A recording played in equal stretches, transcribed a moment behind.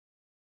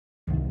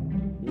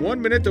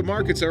1 minute the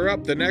markets are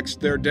up, the next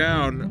they're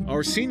down.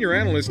 Our senior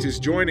analyst is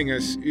joining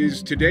us.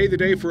 Is today the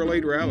day for a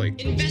late rally?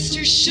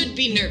 Investors should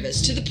be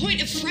nervous to the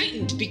point of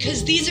frightened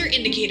because these are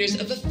indicators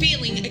of a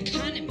failing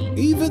economy.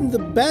 Even the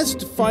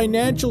best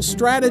financial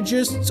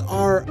strategists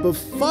are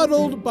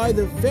befuddled by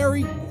the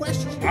very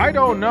question. I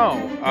don't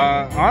know.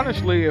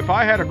 Honestly, if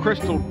I had a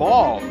crystal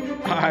ball,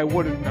 I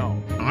wouldn't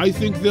know. I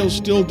think they'll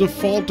still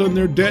default on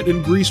their debt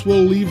and Greece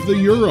will leave the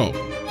euro.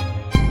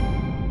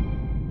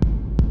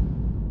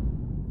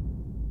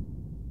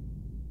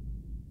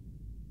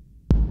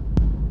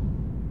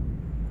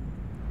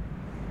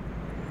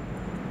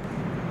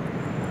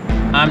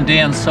 I'm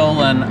Dan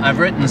Solin. I've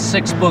written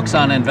 6 books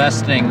on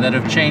investing that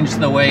have changed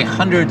the way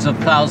hundreds of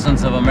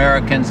thousands of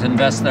Americans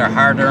invest their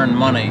hard-earned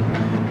money.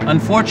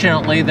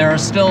 Unfortunately, there are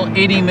still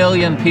 80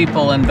 million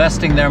people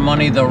investing their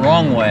money the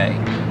wrong way.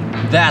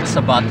 That's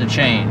about to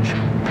change.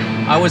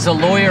 I was a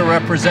lawyer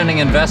representing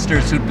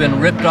investors who'd been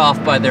ripped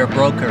off by their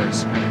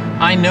brokers.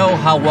 I know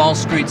how Wall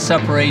Street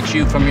separates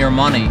you from your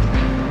money.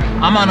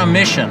 I'm on a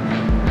mission.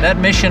 That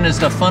mission is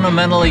to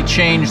fundamentally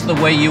change the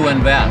way you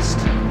invest.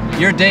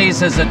 Your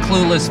days as a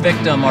clueless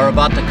victim are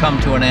about to come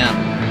to an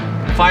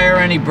end. Fire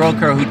any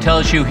broker who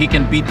tells you he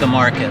can beat the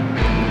market.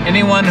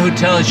 Anyone who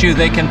tells you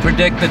they can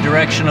predict the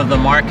direction of the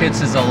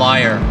markets is a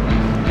liar.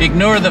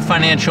 Ignore the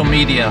financial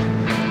media.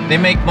 They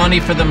make money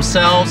for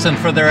themselves and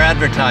for their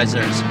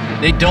advertisers.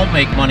 They don't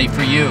make money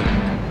for you.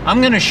 I'm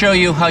going to show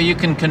you how you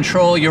can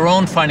control your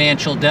own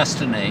financial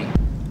destiny.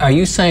 Are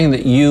you saying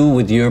that you,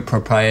 with your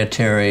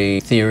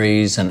proprietary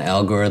theories and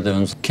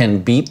algorithms, can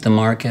beat the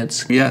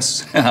markets?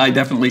 Yes, I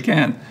definitely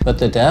can. But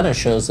the data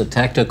shows that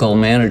tactical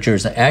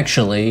managers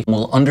actually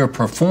will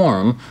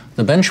underperform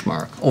the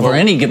benchmark over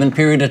any given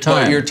period of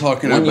time. But you're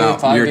talking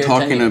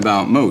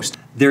about most.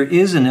 There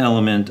is an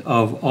element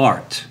of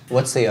art.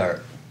 What's the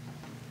art?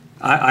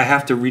 I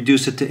have to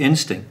reduce it to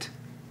instinct.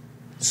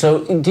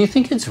 So do you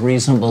think it's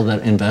reasonable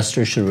that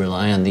investors should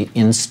rely on the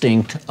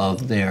instinct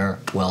of their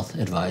wealth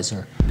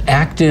advisor?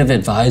 Active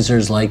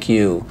advisors like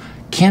you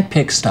can't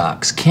pick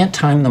stocks, can't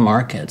time the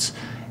markets,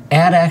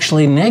 add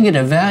actually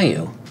negative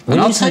value. By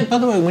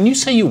the way, when you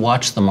say you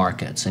watch the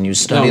markets and you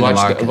study the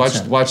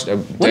markets,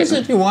 what is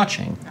it you're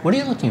watching? What are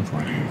you looking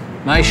for?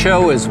 My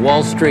show is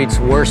Wall Street's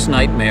worst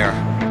nightmare.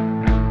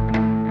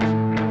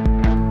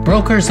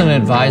 Brokers and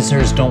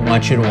advisors don't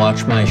want you to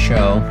watch my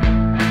show.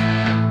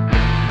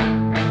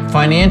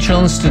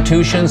 Financial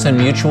institutions and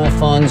mutual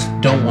funds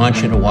don't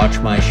want you to watch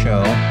my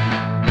show.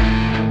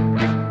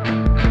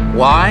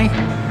 Why?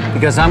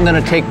 Because I'm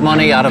going to take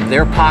money out of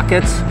their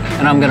pockets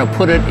and I'm going to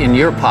put it in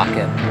your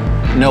pocket.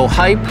 No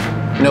hype,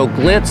 no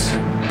glitz,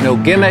 no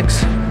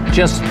gimmicks,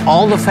 just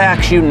all the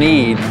facts you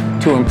need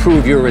to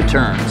improve your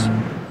returns.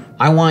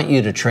 I want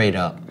you to trade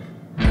up.